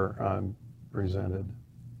whatever I'm presented.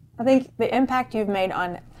 I think the impact you've made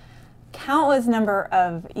on countless number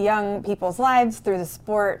of young people's lives through the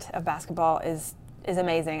sport of basketball is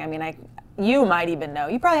amazing. I mean, you might even know.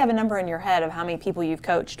 You probably have a number in your head of how many people you've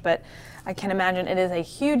coached, but I can imagine it is a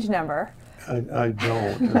huge number. I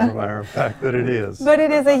don't, as a matter of fact, that it is. But it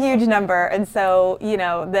is a huge number, and so, you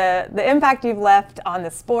know, the impact you've left on the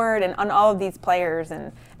sport and on all of these players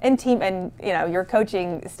and team, and, you know, your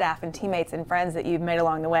coaching staff and teammates and friends that you've made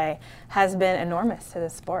along the way has been enormous to the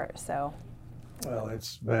sport. So, well,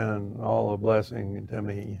 it's been all a blessing to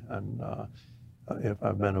me, and if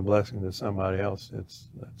I've been a blessing to somebody else,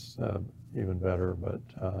 that's even better. But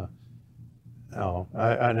no,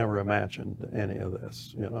 I never imagined any of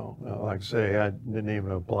this. You know, like I say, I didn't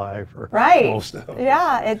even apply for most of it.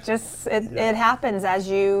 Yeah, it happens as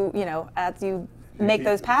you make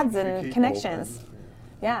those paths and connections. Open.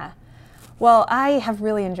 Yeah. Well, I have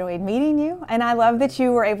really enjoyed meeting you, and I love that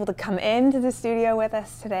you were able to come into the studio with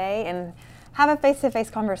us today and have a face-to-face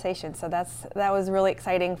conversation. So that was really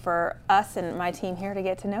exciting for us and my team here to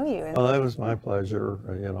get to know you. Well, that was my pleasure.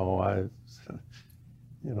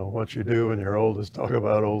 You know, what you do when you're old is talk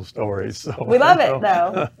about old stories. So we love it,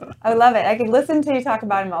 though. I love it. I could listen to you talk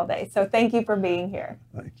about them all day. So thank you for being here.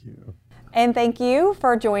 Thank you. And thank you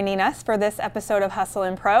for joining us for this episode of Hustle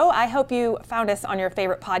and Pro. I hope you found us on your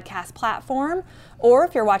favorite podcast platform, or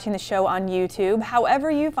if you're watching the show on YouTube, however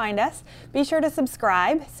you find us, be sure to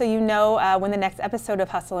subscribe so you know when the next episode of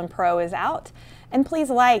Hustle and Pro is out. And please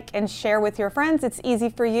like and share with your friends. It's easy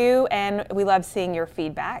for you, and we love seeing your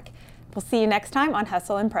feedback. We'll see you next time on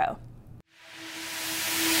Hustle and Pro.